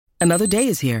Another day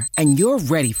is here, and you're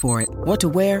ready for it. What to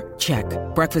wear? Check.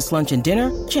 Breakfast, lunch, and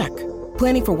dinner? Check.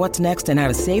 Planning for what's next and how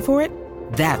to save for it?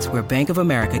 That's where Bank of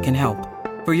America can help.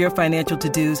 For your financial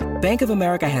to-dos, Bank of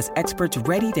America has experts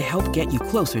ready to help get you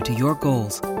closer to your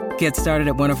goals. Get started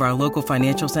at one of our local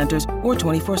financial centers or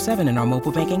 24/7 in our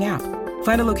mobile banking app.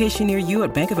 Find a location near you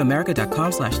at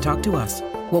bankofamerica.com/talktous.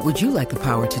 What would you like the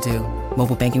power to do?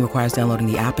 Mobile banking requires downloading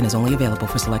the app and is only available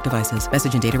for select devices.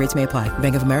 Message and data rates may apply.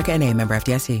 Bank of America N.A., member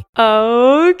FDIC.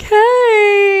 Okay.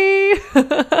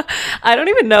 I don't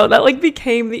even know. That like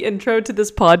became the intro to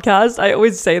this podcast. I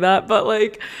always say that, but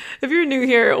like if you're new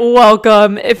here,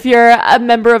 welcome. If you're a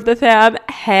member of the fam,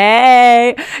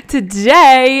 hey.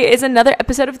 Today is another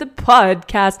episode of the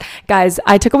podcast. Guys,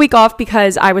 I took a week off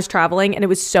because I was traveling and it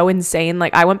was so insane.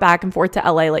 Like I went back and forth to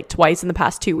LA like twice in the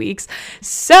past 2 weeks.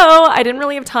 So I didn't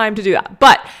really have time to do that,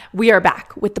 but we are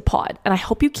back with the pod and I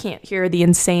hope you can't hear the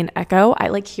insane echo. I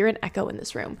like hear an echo in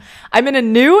this room. I'm in a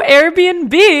new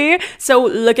Airbnb. So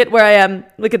look at where I am.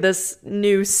 Look at this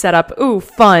new setup. Ooh,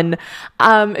 fun.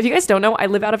 If you guys don't know, I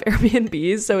live out of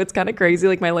Airbnbs, so it's kind of crazy.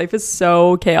 Like my life is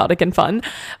so chaotic and fun,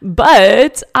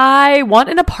 but I want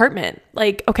an apartment.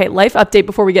 Like, okay, life update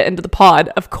before we get into the pod,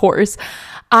 of course.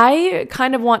 I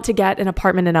kind of want to get an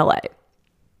apartment in LA.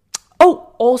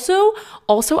 Oh, also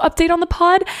update on the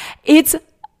pod. It's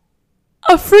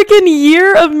a freaking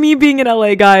year of me being in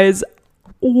LA, guys.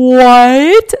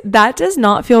 What? That does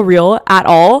not feel real at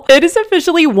all. It is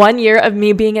officially 1 year of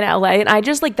me being in LA, and I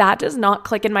just like that does not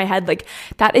click in my head. Like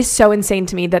that is so insane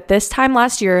to me that this time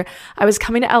last year I was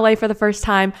coming to LA for the first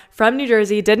time from New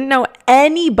Jersey, didn't know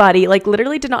anybody, like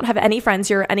literally did not have any friends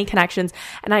here or any connections,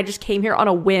 and I just came here on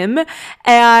a whim,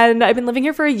 and I've been living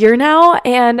here for a year now.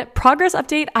 And progress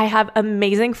update, I have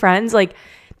amazing friends. Like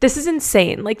this is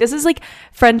insane. Like this is like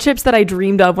friendships that I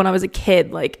dreamed of when I was a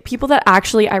kid, like people that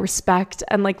actually I respect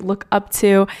and like look up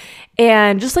to,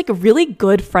 and just like really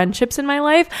good friendships in my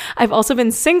life. I've also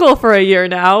been single for a year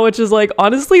now, which is like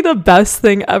honestly the best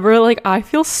thing ever. Like I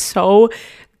feel so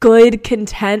good,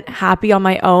 content, happy on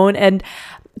my own. And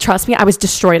trust me, I was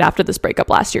destroyed after this breakup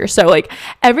last year. So like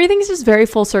everything's just very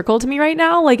full circle to me right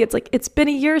now. Like it's been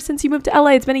a year since you moved to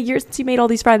LA. It's been a year since you made all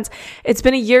these friends. It's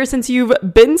been a year since you've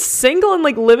been single and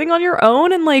like living on your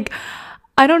own. And like,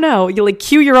 I don't know, you like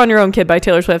cue You're on Your Own Kid by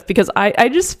Taylor Swift, because I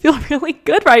just feel really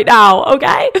good right now.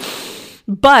 Okay.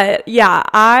 But yeah,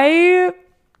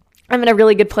 I'm in a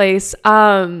really good place.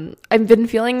 I've been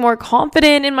feeling more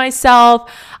confident in myself.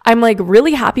 I'm like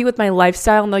really happy with my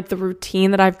lifestyle and like the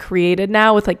routine that I've created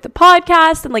now with like the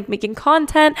podcast and like making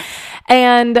content.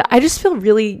 And I just feel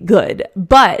really good.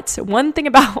 But one thing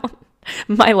about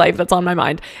my life that's on my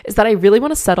mind is that I really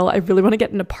want to settle. I really want to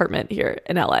get an apartment here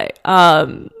in LA.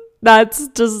 That's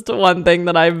just one thing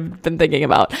that I've been thinking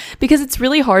about, because it's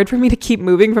really hard for me to keep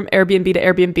moving from Airbnb to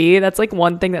Airbnb. That's like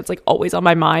one thing that's like always on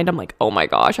my mind. I'm like, oh my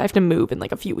gosh, I have to move in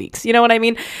like a few weeks. You know what I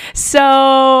mean?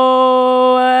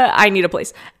 So I need a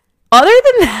place. Other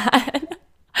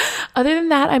than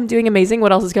that, I'm doing amazing.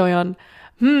 What else is going on?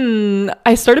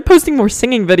 I started posting more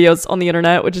singing videos on the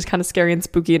internet, which is kind of scary and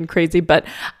spooky and crazy, but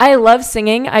I love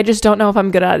singing. I just don't know if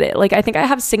I'm good at it. Like, I think I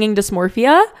have singing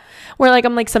dysmorphia, where like,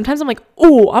 I'm like, sometimes I'm like,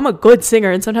 oh, I'm a good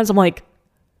singer. And sometimes I'm like,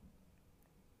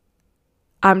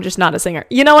 I'm just not a singer.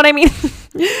 You know what I mean?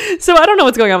 So I don't know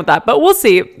what's going on with that, but we'll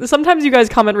see. Sometimes you guys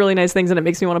comment really nice things and it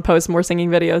makes me want to post more singing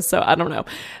videos. So I don't know,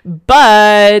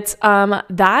 but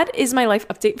that is my life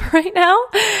update for right now.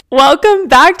 Welcome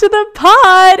back to the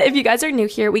pod. If you guys are new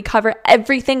here, we cover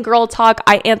everything girl talk.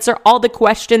 I answer all the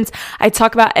questions. I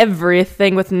talk about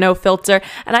everything with no filter,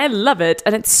 and I love it.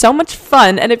 And it's so much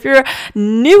fun. And if you're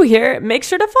new here, make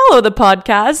sure to follow the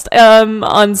podcast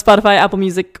on Spotify, Apple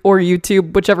Music, or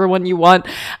YouTube, whichever one you want.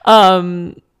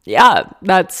 Yeah,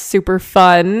 that's super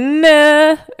fun.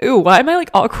 Ooh, why am I like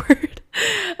awkward?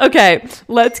 Okay,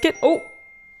 let's get,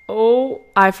 oh,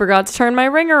 I forgot to turn my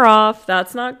ringer off.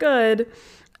 That's not good.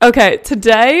 Okay,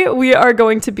 today I'm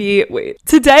going to be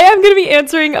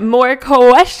answering more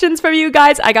questions from you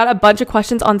guys. I got a bunch of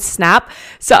questions on Snap,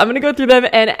 so I'm going to go through them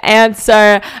and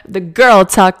answer the girl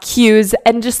talk cues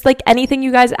and just like anything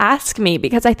you guys ask me,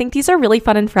 because I think these are really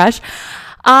fun and fresh.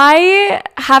 I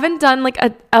haven't done like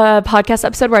a podcast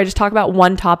episode where I just talk about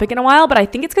one topic in a while, but I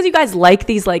think it's because you guys like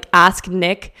these like Ask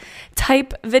Nick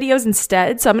type videos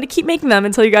instead. So I'm going to keep making them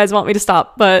until you guys want me to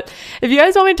stop. But if you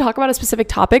guys want me to talk about a specific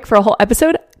topic for a whole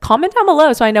episode, comment down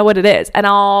below so I know what it is and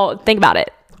I'll think about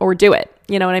it or do it.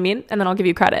 You know what I mean? And then I'll give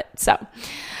you credit. So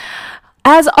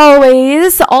As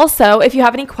always, also, if you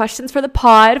have any questions for the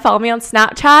pod, follow me on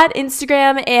Snapchat,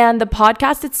 Instagram, and the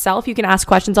podcast itself. You can ask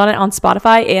questions on it on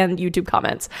Spotify and YouTube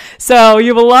comments. So you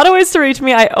have a lot of ways to reach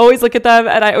me. I always look at them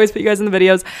and I always put you guys in the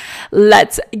videos.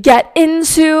 Let's get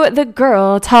into the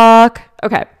girl talk.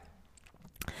 Okay.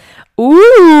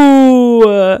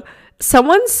 Ooh.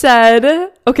 Someone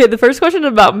said, okay, the first question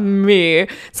about me.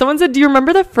 Someone said, do you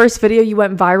remember the first video you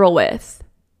went viral with?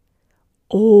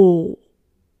 Oh.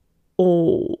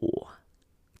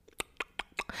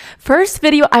 First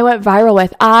video I went viral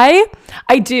with. I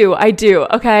do.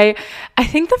 Okay. I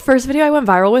think the first video I went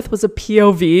viral with was a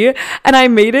POV and I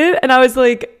made it and I was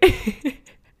like,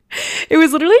 it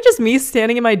was literally just me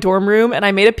standing in my dorm room and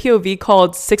I made a POV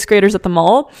called 6th Graders at the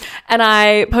Mall and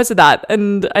I posted that.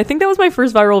 And I think that was my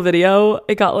first viral video.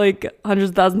 It got like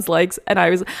hundreds of thousands of likes and I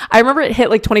remember it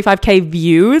hit like 25K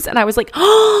views and I was like,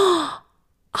 oh,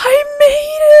 I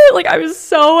made it. Like I was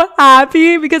so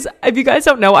happy because if you guys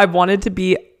don't know, I've wanted to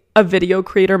be a video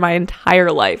creator my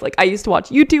entire life. Like I used to watch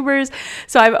YouTubers,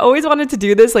 so I've always wanted to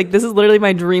do this. Like this is literally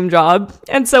my dream job.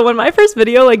 And so when my first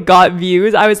video like got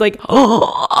views, I was like,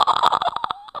 oh,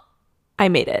 I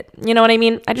made it. You know what I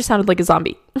mean? I just sounded like a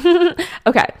zombie.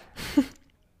 Okay.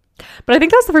 But I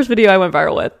think that's the first video I went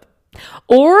viral with.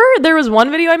 Or there was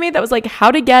one video I made that was like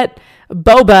how to get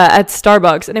boba at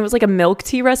Starbucks, and it was like a milk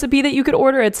tea recipe that you could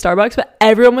order at Starbucks, but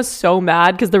everyone was so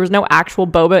mad because there was no actual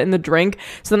boba in the drink.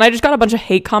 So then I just got a bunch of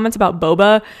hate comments about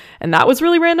boba, and that was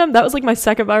really random. That was like my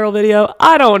second viral video.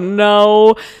 I don't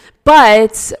know.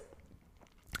 But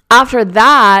after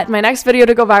that, my next video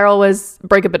to go viral was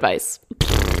breakup advice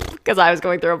because I was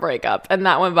going through a breakup and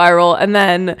that went viral. And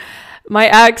then my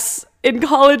ex in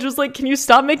college was like, can you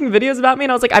stop making videos about me?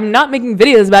 And I was like, I'm not making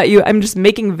videos about you. I'm just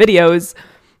making videos,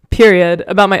 period,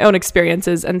 about my own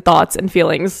experiences and thoughts and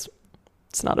feelings.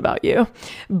 It's not about you.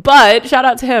 But shout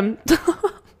out to him.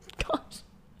 Gosh.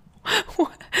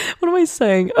 What am I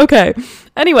saying? Okay.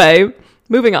 Anyway,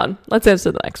 moving on. Let's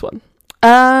answer the next one.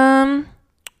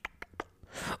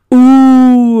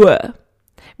 Ooh.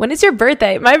 When is your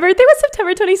birthday? My birthday was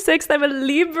September 26th. I'm a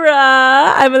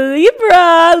Libra.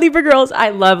 Libra girls. I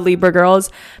love Libra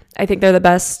girls. I think they're the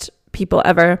best people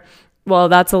ever. Well,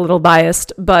 that's a little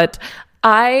biased, but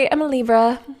I am a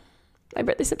Libra. My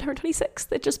birthday's September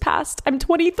 26th. It just passed. I'm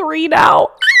 23 now.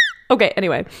 Okay,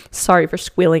 anyway. Sorry for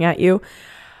squealing at you.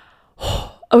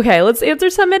 Okay, let's answer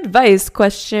some advice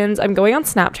questions. I'm going on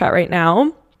Snapchat right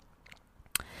now.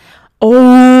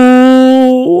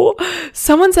 Oh,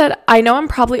 someone said, I know I'm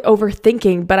probably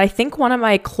overthinking, but I think one of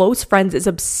my close friends is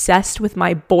obsessed with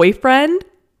my boyfriend.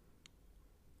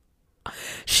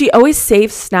 She always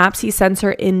saves snaps he sends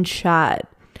her in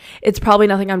chat. It's probably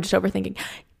nothing. I'm just overthinking.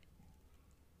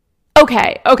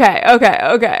 Okay.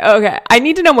 I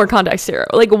need to know more context here.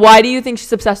 Like, why do you think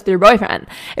she's obsessed with your boyfriend?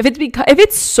 If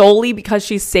it's solely because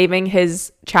she's saving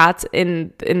his chats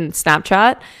in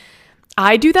Snapchat,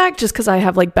 I do that just because I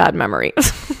have like bad memory.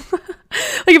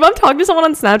 Like if I'm talking to someone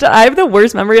on Snapchat, I have the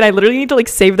worst memory and I literally need to like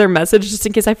save their message just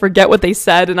in case I forget what they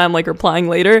said and I'm like replying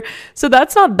later. So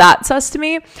that's not that sus to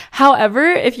me. However,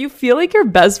 if you feel like your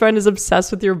best friend is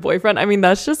obsessed with your boyfriend, I mean,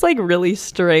 that's just like really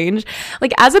strange.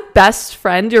 Like as a best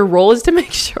friend, your role is to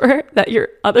make sure that your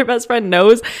other best friend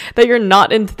knows that you're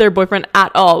not into their boyfriend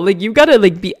at all. Like you gotta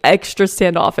like be extra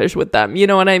standoffish with them. You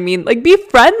know what I mean? Like be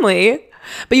friendly,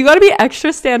 but you got to be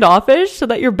extra standoffish so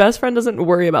that your best friend doesn't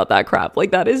worry about that crap. Like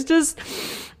that is just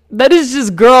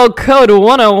girl code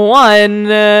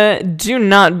 101. Do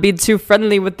not be too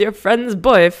friendly with your friend's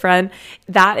boyfriend.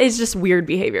 That is just weird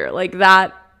behavior. Like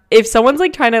that, if someone's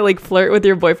like trying to like flirt with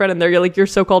your boyfriend and they're like your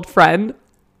so-called friend,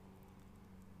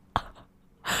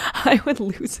 I would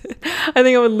lose it. I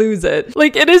think I would lose it.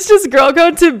 Like it is just girl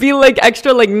code to be like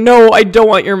extra like, no, I don't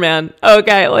want your man.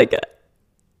 Okay, like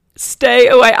stay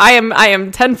away. I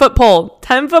am 10 foot pole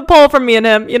from me and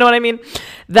him. You know what I mean?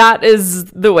 That is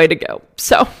the way to go.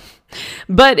 So,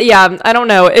 but yeah, I don't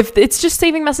know if it's just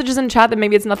saving messages in chat, then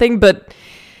maybe it's nothing. But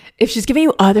if she's giving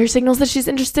you other signals that she's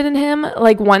interested in him,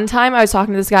 like one time I was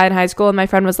talking to this guy in high school and my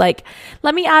friend was like,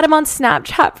 let me add him on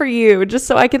Snapchat for you. Just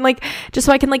so I can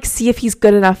see if he's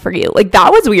good enough for you. Like that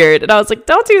was weird. And I was like,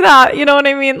 don't do that. You know what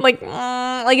I mean? Like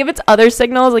if it's other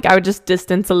signals, like I would just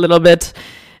distance a little bit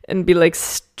and be like,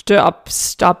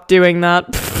 stop doing that.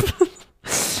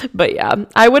 But yeah,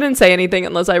 I wouldn't say anything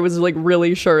unless I was like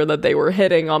really sure that they were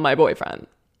hitting on my boyfriend.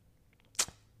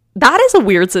 That is a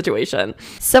weird situation.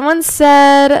 Someone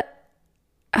said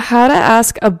how to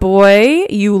ask a boy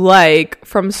you like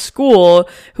from school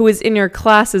who is in your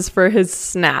classes for his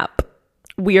snap.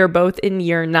 We are both in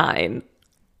year 9.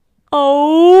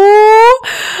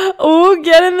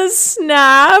 Get in the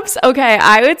snaps. Okay,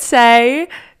 I would say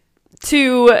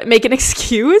to make an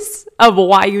excuse of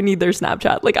why you need their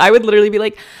Snapchat. Like, I would literally be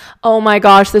like, oh my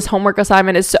gosh, this homework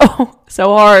assignment is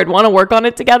so hard. Want to work on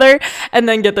it together? And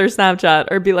then get their Snapchat.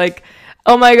 Or be like,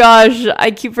 oh my gosh,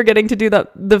 I keep forgetting to do the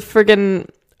friggin',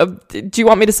 do you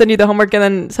want me to send you the homework and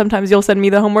then sometimes you'll send me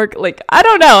the homework? Like, I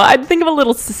don't know. I'd think of a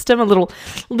little system, a little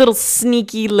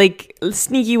sneaky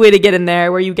way to get in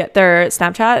there where you get their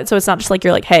Snapchat. So it's not just like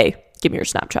you're like, hey, give me your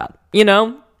Snapchat, you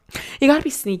know? You gotta be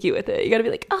sneaky with it. You gotta be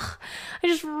like, oh, I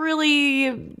just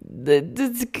really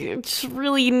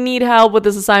need help with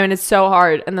this assignment. It's so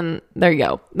hard. And then there you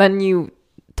go. Then you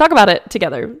talk about it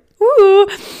together. Ooh,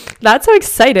 that's so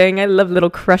exciting. I love little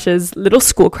crushes, little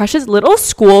school crushes. Little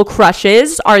school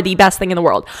crushes are the best thing in the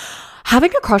world.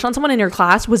 Having a crush on someone in your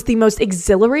class was the most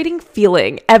exhilarating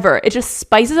feeling ever. It just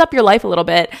spices up your life a little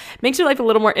bit, makes your life a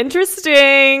little more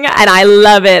interesting, and I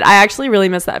love it. I actually really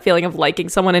miss that feeling of liking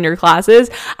someone in your classes.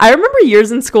 I remember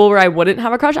years in school where I wouldn't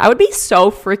have a crush. I would be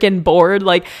so freaking bored.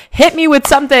 Like, hit me with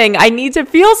something. I need to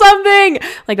feel something.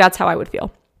 Like, that's how I would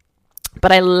feel.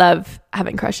 But I love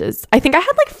having crushes. I think I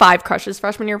had like 5 crushes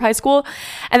freshman year of high school,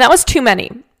 and that was too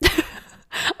many.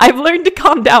 I've learned to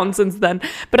calm down since then,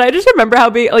 but I just remember how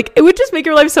it would just make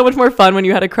your life so much more fun when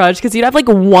you had a crush, because you'd have like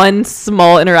one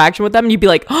small interaction with them and you'd be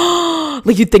like, oh,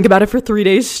 like you'd think about it for 3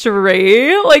 days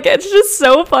straight. Like, it's just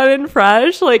so fun and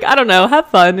fresh. Like, I don't know, have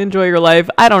fun, enjoy your life.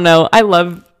 I don't know. I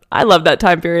love that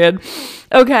time period.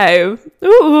 Okay.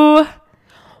 Ooh.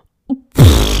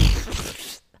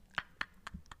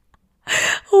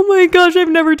 Oh my gosh, I've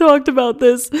never talked about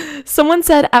this. Someone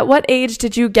said, at what age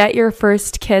did you get your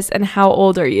first kiss and how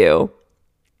old are you?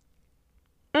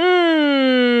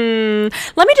 Let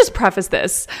me just preface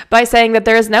this by saying that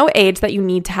there is no age that you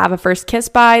need to have a first kiss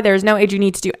by. There's no age you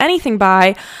need to do anything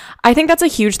by. I think that's a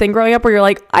huge thing growing up where you're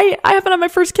like, I haven't had my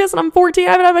first kiss and I'm 14.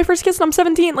 I haven't had my first kiss and I'm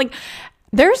 17. Like,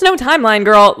 there's no timeline,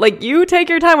 girl. Like, you take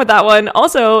your time with that one.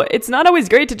 Also, it's not always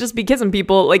great to just be kissing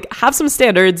people. Like, have some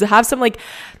standards, have some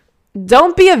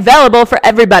don't be available for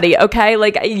everybody, okay?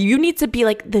 Like, you need to be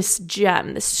like this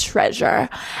gem, this treasure,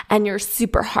 and you're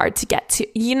super hard to get to.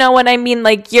 You know what I mean?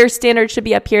 Like, your standards should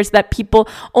be up here so that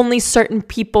only certain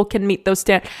people can meet those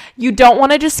standards. You don't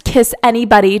want to just kiss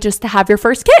anybody just to have your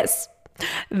first kiss.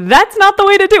 That's not the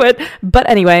way to do it. But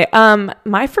anyway,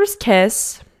 my first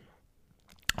kiss,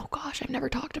 oh gosh, I've never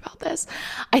talked about this.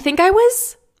 I think I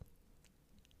was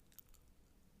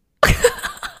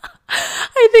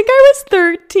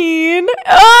 13.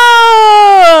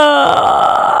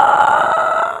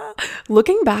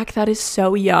 Looking back, that is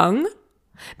so young.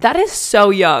 That is so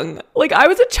young. Like, I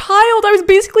was a child. I was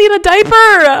basically in a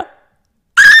diaper.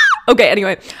 Okay,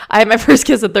 anyway, I had my first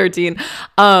kiss at 13.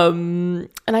 And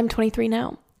I'm 23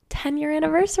 now. 10-year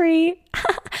anniversary.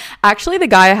 Actually, the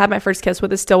guy I had my first kiss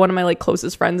with is still one of my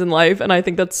closest friends in life, and I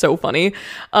think that's so funny.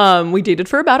 We dated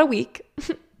for about a week.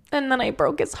 And then I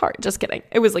broke his heart. Just kidding.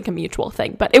 It was a mutual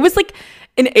thing. But it was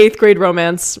an 8th grade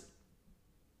romance.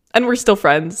 And we're still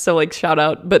friends. So shout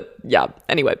out. But yeah,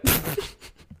 anyway.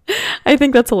 I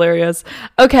think that's hilarious.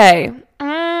 Okay.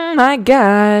 Oh my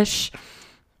gosh.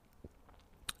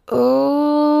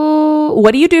 Oh,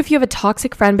 what do you do if you have a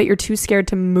toxic friend but you're too scared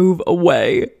to move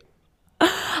away?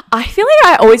 I feel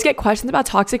like I always get questions about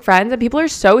toxic friends and people are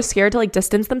so scared to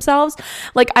distance themselves.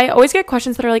 I always get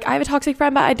questions that are I have a toxic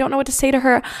friend, but I don't know what to say to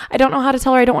her. I don't know how to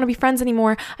tell her I don't want to be friends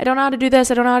anymore. I don't know how to do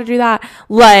this. I don't know how to do that.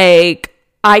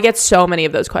 I get so many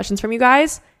of those questions from you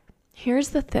guys. Here's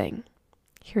the thing.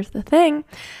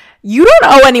 You don't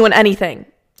owe anyone anything.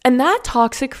 And that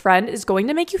toxic friend is going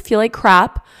to make you feel like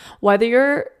crap, whether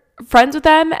you're friends with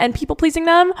them and people pleasing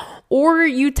them, or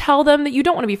you tell them that you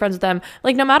don't want to be friends with them.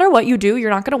 No matter what you do,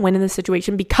 you're not going to win in this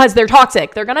situation because they're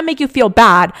toxic. They're going to make you feel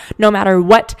bad no matter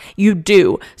what you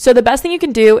do. So the best thing you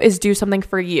can do is do something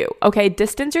for you. Okay.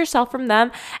 Distance yourself from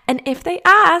them. And if they're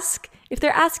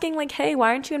asking hey, why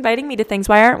aren't you inviting me to things?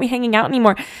 Why aren't we hanging out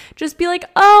anymore? Just be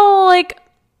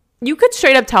you could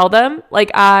straight up tell them,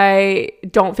 I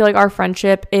don't feel like our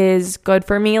friendship is good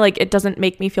for me. It doesn't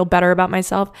make me feel better about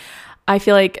myself. I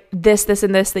feel like this,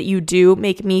 and this that you do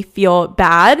make me feel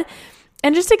bad,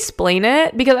 and just explain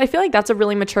it, because I feel like that's a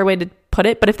really mature way to put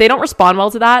it. But if they don't respond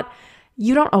well to that,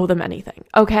 you don't owe them anything.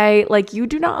 Okay. You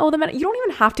do not owe them. You don't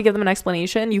even have to give them an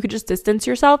explanation. You could just distance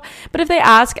yourself. But if they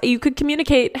ask, you could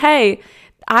communicate, hey,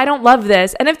 I don't love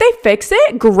this. And if they fix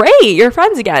it, great, you're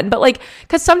friends again. But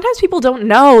because sometimes people don't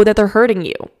know that they're hurting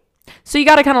you. So you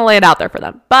got to kind of lay it out there for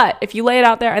them. But if you lay it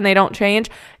out there and they don't change,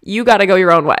 you got to go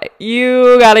your own way.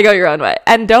 You got to go your own way.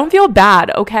 And don't feel bad,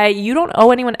 okay? You don't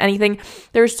owe anyone anything.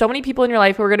 There's so many people in your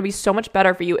life who are going to be so much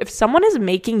better for you. If someone is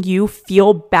making you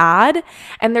feel bad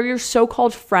and they're your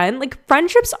so-called friend, like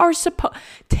friendships are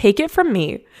take it from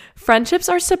me. Friendships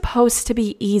are supposed to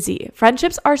be easy.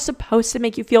 Friendships are supposed to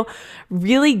make you feel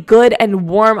really good and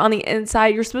warm on the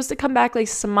inside. You're supposed to come back like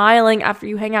smiling after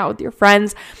you hang out with your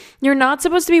friends. You're not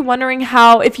supposed to be wondering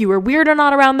if you were weird or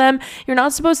not around them. You're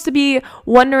not supposed to be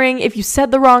wondering if you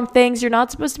said the wrong things. You're not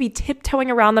supposed to be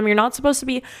tiptoeing around them. You're not supposed to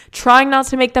be trying not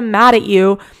to make them mad at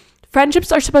you.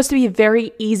 Friendships are supposed to be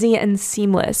very easy and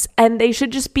seamless, and they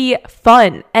should just be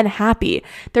fun and happy.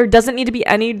 There doesn't need to be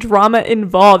any drama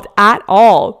involved at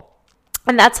all.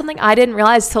 And that's something I didn't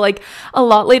realize till like a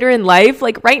lot later in life.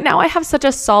 Like right now I have such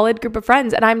a solid group of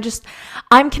friends and I'm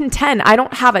content. I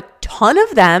don't have a ton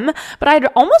of them, but I'd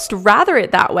almost rather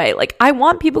it that way. Like I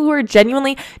want people who are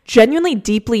genuinely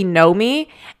deeply know me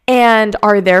and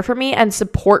are there for me and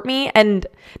support me and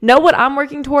know what I'm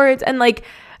working towards and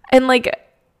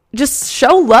just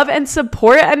show love and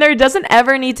support, and there doesn't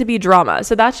ever need to be drama.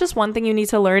 So that's just one thing you need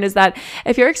to learn, is that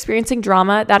if you're experiencing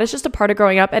drama, that is just a part of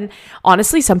growing up. And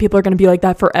honestly, some people are going to be like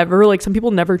that forever. Like some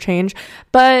people never change,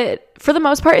 but for the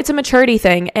most part, it's a maturity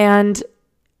thing, and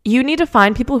you need to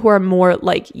find people who are more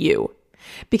like you,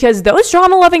 because those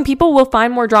drama loving people will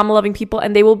find more drama loving people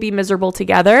and they will be miserable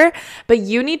together. But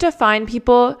you need to find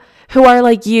people who are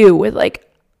like you, with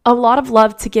like a lot of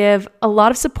love to give, a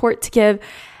lot of support to give,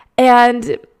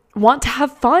 and want to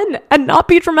have fun and not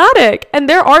be dramatic. And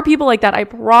there are people like that, I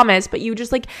promise, but you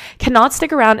just like cannot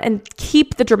stick around and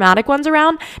keep the dramatic ones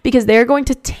around, because they're going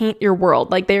to taint your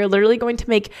world. Like they are literally going to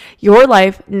make your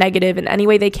life negative in any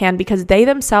way they can, because they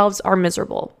themselves are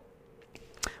miserable.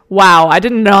 Wow, I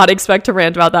did not expect to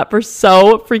rant about that for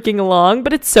so freaking long,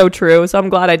 but it's so true. So I'm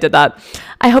glad I did that.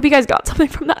 I hope you guys got something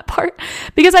from that part,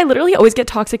 because I literally always get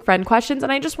toxic friend questions,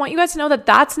 and I just want you guys to know that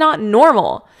that's not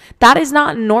normal. That is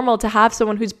not normal to have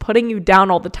someone who's putting you down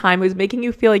all the time, who's making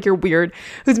you feel like you're weird,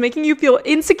 who's making you feel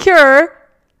insecure.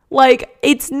 Like,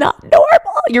 it's not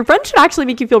normal. Your friend should actually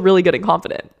make you feel really good and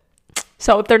confident.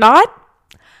 So if they're not,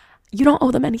 you don't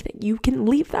owe them anything. You can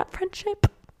leave that friendship.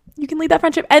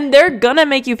 And they're gonna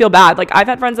make you feel bad. Like I've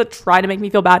had friends that try to make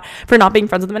me feel bad for not being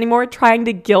friends with them anymore, trying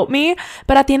to guilt me.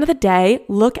 But at the end of the day,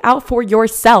 look out for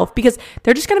yourself, because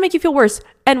they're just gonna make you feel worse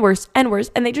and worse and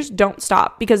worse. And they just don't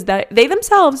stop, because they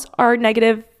themselves are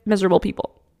negative, miserable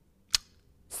people.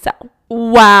 So,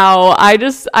 wow. I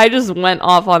just went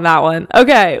off on that one.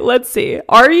 Okay, let's see.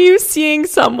 Are you seeing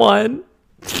someone?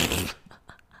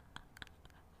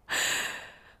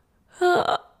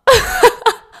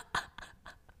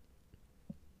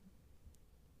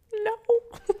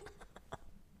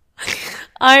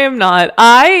 I am not.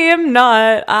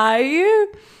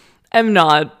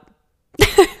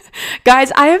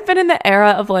 Guys, I have been in the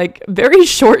era of like very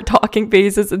short talking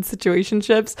phases in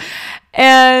situationships,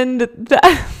 and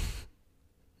that's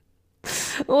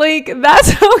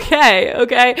okay.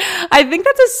 I think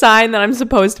that's a sign that I'm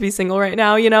supposed to be single right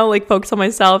now, like focus on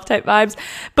myself type vibes.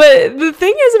 But the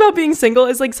thing is about being single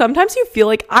is like sometimes I feel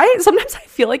like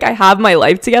I have my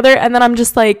life together, and then I'm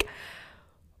just like,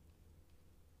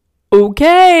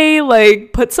 okay,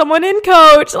 like put someone in,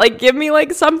 coach, like give me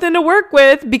like something to work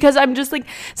with, because I'm just like,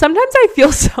 sometimes I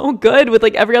feel so good with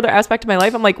like every other aspect of my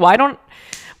life. I'm like, why don't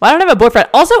I have a boyfriend?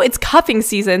 Also, it's cuffing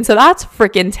season, so that's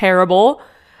freaking terrible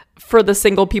for the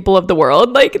single people of the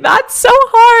world. Like that's so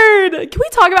hard. Can we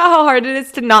talk about how hard it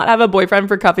is to not have a boyfriend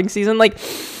for cuffing season? Like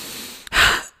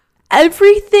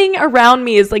everything around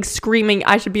me is like screaming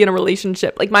I should be in a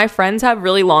relationship. Like my friends have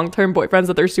really long-term boyfriends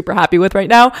that they're super happy with right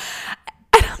now.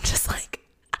 And I'm just like,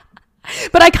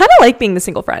 but I kind of like being the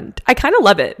single friend. I kind of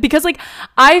love it, because like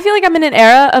I feel like I'm in an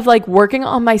era of like working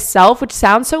on myself, which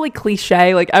sounds so like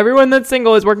cliche. Like everyone that's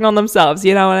single is working on themselves.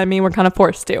 You know what I mean? We're kind of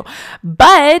forced to,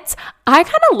 but I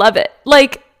kind of love it.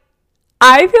 Like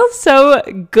I feel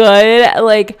so good,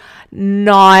 like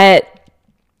not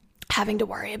having to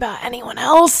worry about anyone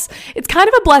else. It's kind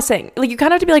of a blessing. Like you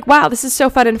kind of have to be like, wow, this is so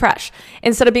fun and fresh,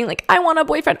 instead of being like, I want a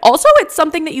boyfriend. Also, it's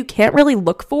something that you can't really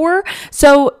look for.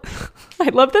 So I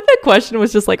love that the question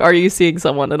was just like, are you seeing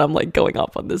someone? And I'm like going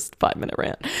off on this 5-minute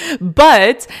rant,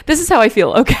 but this is how I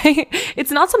feel. Okay.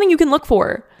 It's not something you can look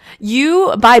for.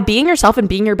 You, by being yourself and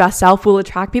being your best self, will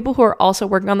attract people who are also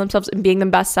working on themselves and being their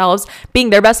best selves.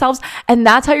 And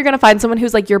that's how you're going to find someone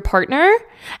who's like your partner,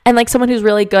 and like someone who's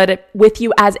really good with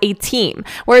you as a team.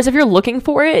 Whereas if you're looking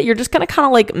for it, you're just going to kind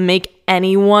of like make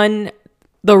anyone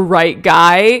the right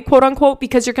guy, quote unquote,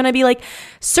 because you're going to be like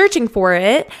searching for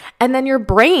it. And then your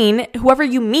brain, whoever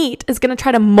you meet, is going to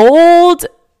try to mold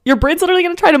Your brain's literally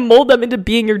going to try to mold them into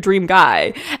being your dream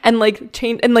guy and like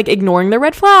change and like ignoring their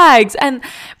red flags. And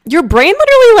your brain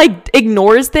literally like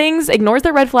ignores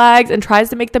their red flags and tries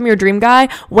to make them your dream guy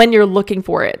when you're looking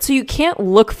for it. So you can't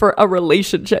look for a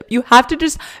relationship. You have to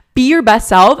just be your best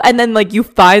self, and then like you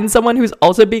find someone who's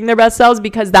also being their best selves,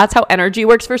 because that's how energy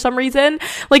works for some reason.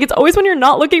 Like it's always when you're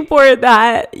not looking for it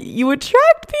that you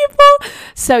attract people.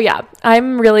 So yeah,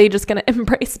 I'm really just going to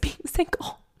embrace being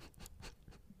single.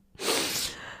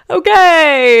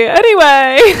 Okay,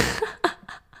 anyway.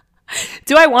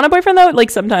 Do I want a boyfriend though? Like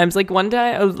sometimes, like one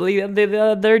day, the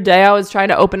other day I was trying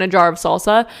to open a jar of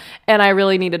salsa and I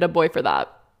really needed a boy for that.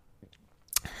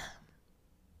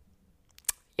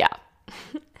 Yeah.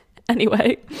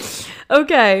 Anyway.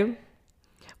 Okay.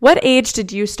 What age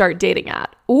did you start dating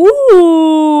at? Ooh,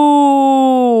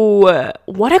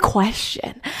 what a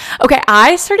question. Okay,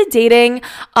 I started dating,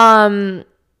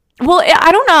 well,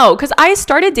 I don't know, because I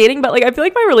started dating, but like I feel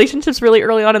like my relationships really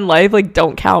early on in life like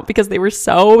don't count because they were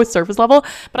so surface level,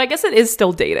 but I guess it is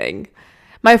still dating.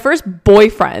 My first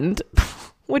boyfriend,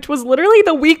 which was literally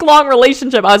the week-long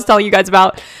relationship I was telling you guys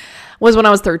about, was when I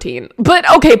was 13. But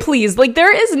okay, please, like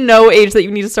there is no age that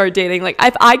you need to start dating. Like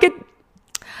if I could,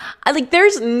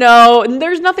 there's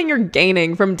nothing you're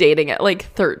gaining from dating at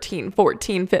like 13,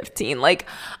 14, 15. Like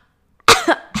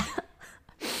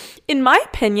in my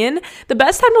opinion, the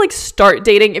best time to like start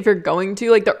dating, if you're going to,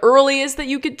 like the earliest that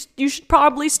you should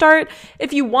probably start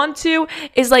if you want to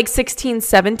is like 16,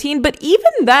 17. But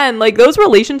even then, like those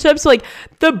relationships, like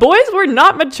the boys were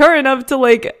not mature enough to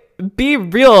like be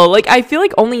real. Like I feel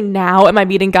like only now am I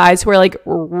meeting guys who are like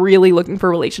really looking for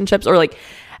relationships or like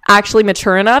actually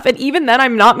mature enough. And even then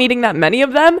I'm not meeting that many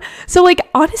of them. So like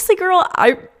honestly, girl,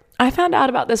 I found out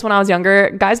about this when I was younger.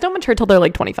 Guys don't mature till they're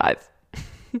like 25.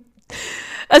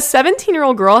 A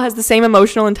 17-year-old girl has the same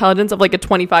emotional intelligence of like a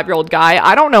 25-year-old guy.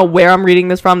 I don't know where I'm reading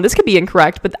this from. This could be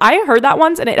incorrect, but I heard that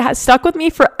once and it has stuck with me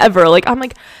forever. Like, I'm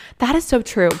like, that is so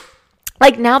true.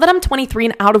 Like now that I'm 23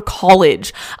 and out of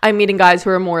college, I'm meeting guys who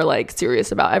are more like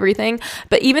serious about everything.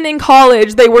 But even in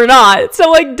college, they were not. So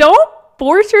like, don't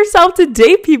force yourself to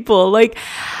date people. Like,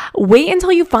 wait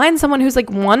until you find someone who's like,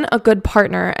 one, a good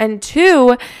partner, and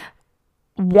two,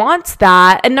 wants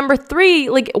that, and number three,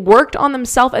 like worked on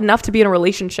themselves enough to be in a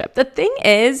relationship. The thing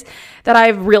is that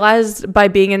I've realized by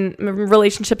being in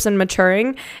relationships and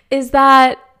maturing is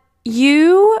that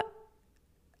you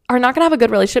are not going to have a good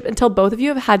relationship until both of you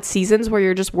have had seasons where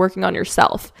you're just working on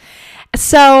yourself.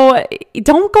 So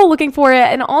don't go looking for it.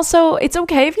 And also, it's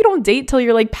okay if you don't date till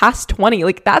you're like past 20.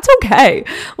 Like that's okay.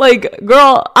 Like,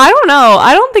 girl, I don't know.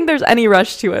 I don't think there's any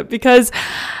rush to it, because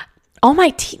all my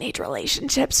teenage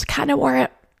relationships kind of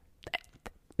weren't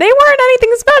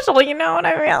anything special, you know what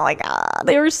I mean? Like,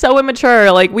 they were so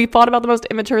immature. Like, we fought about the most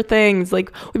immature things.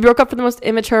 Like, we broke up for the most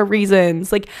immature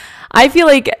reasons. Like, I feel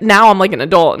like now I'm like an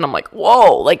adult and I'm like,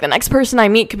 whoa, like the next person I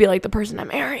meet could be like the person I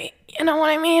marry. You know what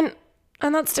I mean?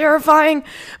 And that's terrifying.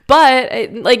 But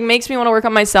it like makes me want to work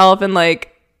on myself and like,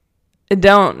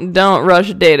 don't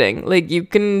rush dating. Like you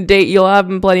can date, you'll have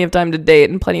plenty of time to date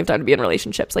and plenty of time to be in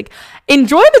relationships. Like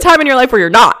enjoy the time in your life where you're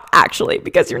not, actually,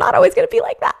 because you're not always going to be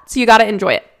like that. So you got to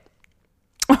enjoy it.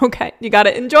 Okay, you got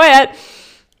to enjoy it.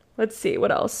 Let's see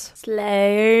what else.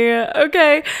 Slay.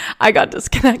 Okay, I got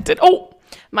disconnected. Oh,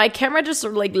 my camera just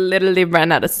like literally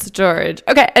ran out of storage.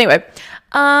 Okay, anyway.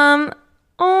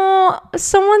 Oh,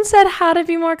 someone said how to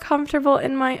be more comfortable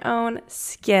in my own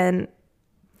skin.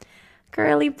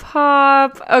 Girly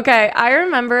pop. Okay, I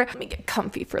remember, let me get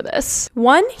comfy for this.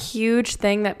 One huge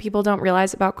thing that people don't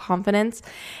realize about confidence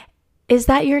is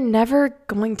that you're never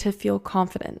going to feel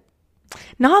confident.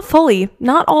 Not fully,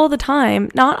 not all the time,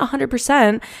 not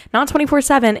 100%, not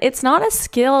 24/7. It's not a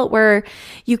skill where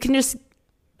you can just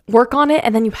work on it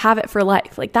and then you have it for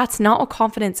life. Like that's not what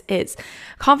confidence is.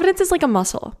 Confidence is like a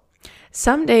muscle.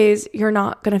 Some days you're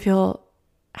not going to feel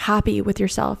happy with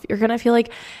yourself. You're going to feel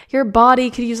like your body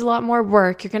could use a lot more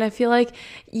work. You're going to feel like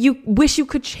you wish you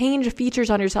could change features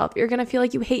on yourself. You're going to feel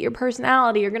like you hate your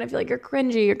personality. You're going to feel like you're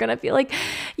cringy. You're going to feel like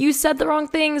you said the wrong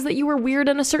things, that you were weird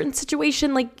in a certain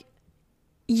situation. Like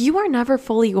you are never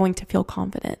fully going to feel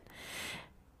confident.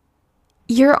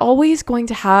 You're always going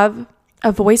to have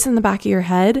a voice in the back of your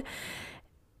head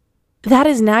that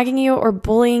is nagging you or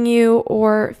bullying you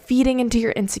or feeding into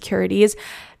your insecurities,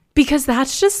 because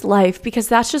that's just life, because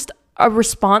that's just a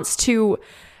response to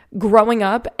growing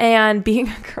up and being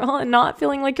a girl and not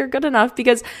feeling like you're good enough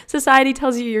because society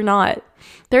tells you you're not.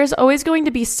 There's always going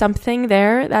to be something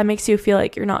there that makes you feel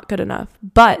like you're not good enough.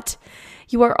 But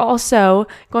you are also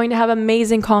going to have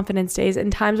amazing confidence days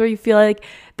and times where you feel like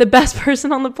the best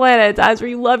person on the planet, times where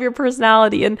you love your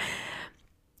personality. And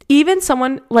even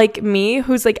someone like me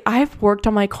who's like, I've worked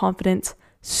on my confidence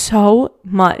so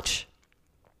much.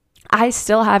 I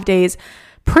still have days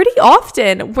pretty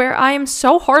often where I am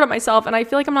so hard on myself and I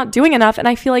feel like I'm not doing enough and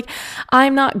I feel like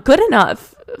I'm not good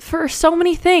enough for so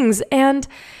many things. And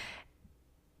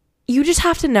you just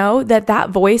have to know that that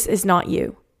voice is not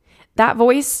you. That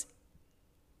voice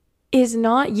is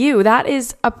not you. That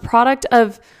is a product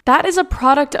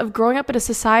of growing up in a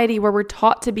society where we're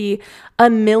taught to be a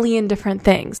million different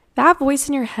things. That voice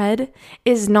in your head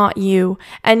is not you,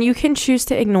 and you can choose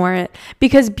to ignore it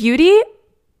because beauty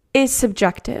is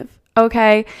subjective.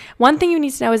 Okay. One thing you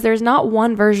need to know is there's not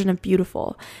one version of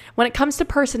beautiful. When it comes to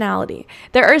personality,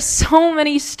 there are so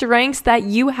many strengths that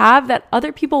you have that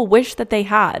other people wish that they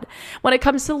had. When it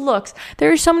comes to looks, there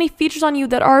are so many features on you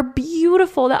that are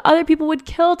beautiful that other people would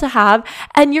kill to have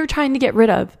and you're trying to get rid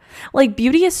of. Like,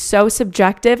 beauty is so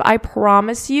subjective. I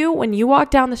promise you, when you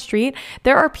walk down the street,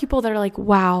 there are people that are like,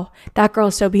 wow, that girl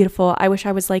is so beautiful. I wish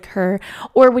I was like her.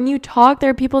 Or when you talk, there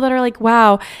are people that are like,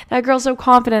 wow, that girl's so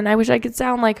confident. I wish I could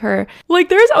sound like her. Like,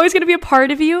 there's always going to be a part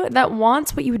of you that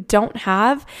wants what you don't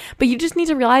have, but you just need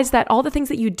to realize that all the things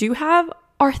that you do have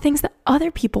are things that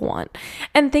other people want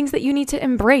and things that you need to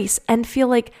embrace and feel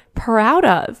like proud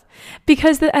of.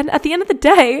 Because and at the end of the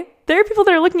day, there are people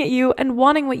that are looking at you and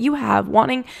wanting what you have,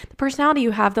 wanting the personality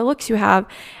you have, the looks you have,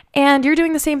 and you're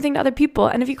doing the same thing to other people.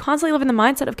 And if you constantly live in the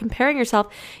mindset of comparing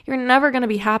yourself, you're never going to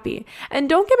be happy. And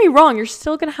don't get me wrong, you're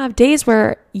still going to have days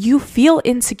where you feel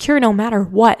insecure no matter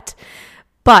what.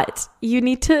 But you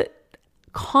need to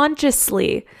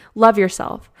consciously love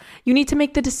yourself. You need to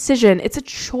make the decision. It's a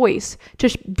choice to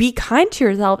be kind to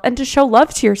yourself and to show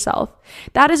love to yourself.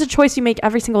 That is a choice you make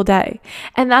every single day.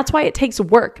 And that's why it takes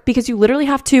work, because you literally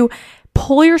have to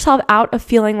pull yourself out of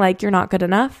feeling like you're not good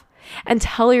enough and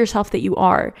tell yourself that you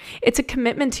are. It's a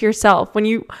commitment to yourself. When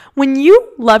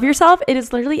you love yourself, it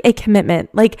is literally a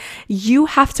commitment. Like, you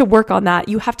have to work on that.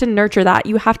 You have to nurture that.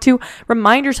 You have to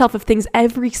remind yourself of things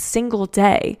every single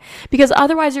day, because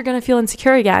otherwise you're going to feel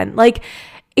insecure again. Like,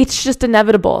 it's just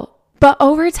inevitable. But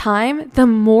over time, the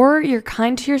more you're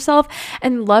kind to yourself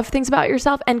and love things about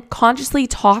yourself and consciously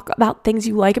talk about things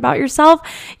you like about yourself,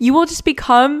 you will just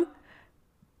become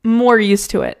more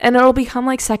used to it, and it'll become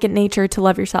like second nature to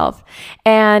love yourself.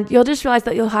 And you'll just realize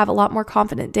that you'll have a lot more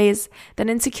confident days than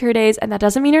insecure days. And that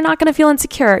doesn't mean you're not going to feel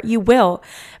insecure. You will,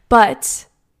 but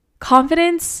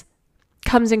confidence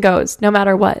comes and goes no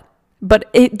matter what. But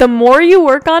the more you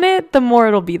work on it, the more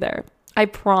it'll be there. I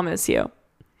promise you.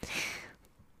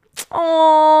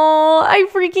 Oh, I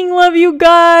freaking love you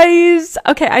guys.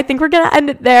 Okay, I think we're going to end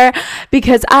it there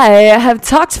because I have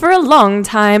talked for a long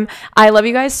time. I love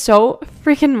you guys so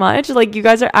freaking much. Like, you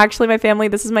guys are actually my family.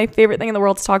 This is my favorite thing in the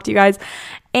world, to talk to you guys.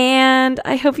 And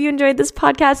I hope you enjoyed this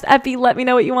podcast. Effie, let me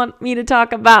know what you want me to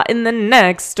talk about in the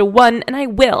next one. And I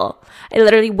will. I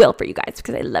literally will, for you guys,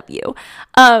 because I love you.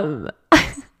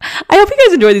 I hope you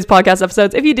guys enjoy these podcast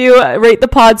episodes. If you do, rate the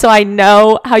pod so I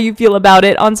know how you feel about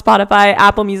it on Spotify,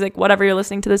 Apple Music, whatever you're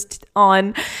listening to this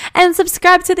on. And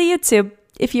subscribe to the YouTube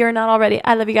if you're not already.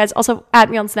 I love you guys. Also, add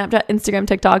me on Snapchat, Instagram,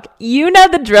 TikTok. You know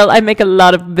the drill. I make a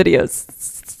lot of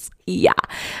videos. Yeah.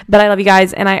 But I love you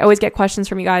guys. And I always get questions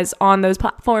from you guys on those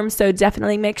platforms. So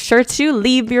definitely make sure to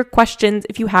leave your questions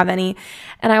if you have any.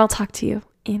 And I will talk to you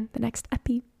in the next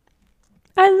epi.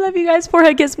 I love you guys.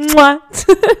 Forehead kiss. Mwah.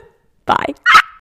 Bye.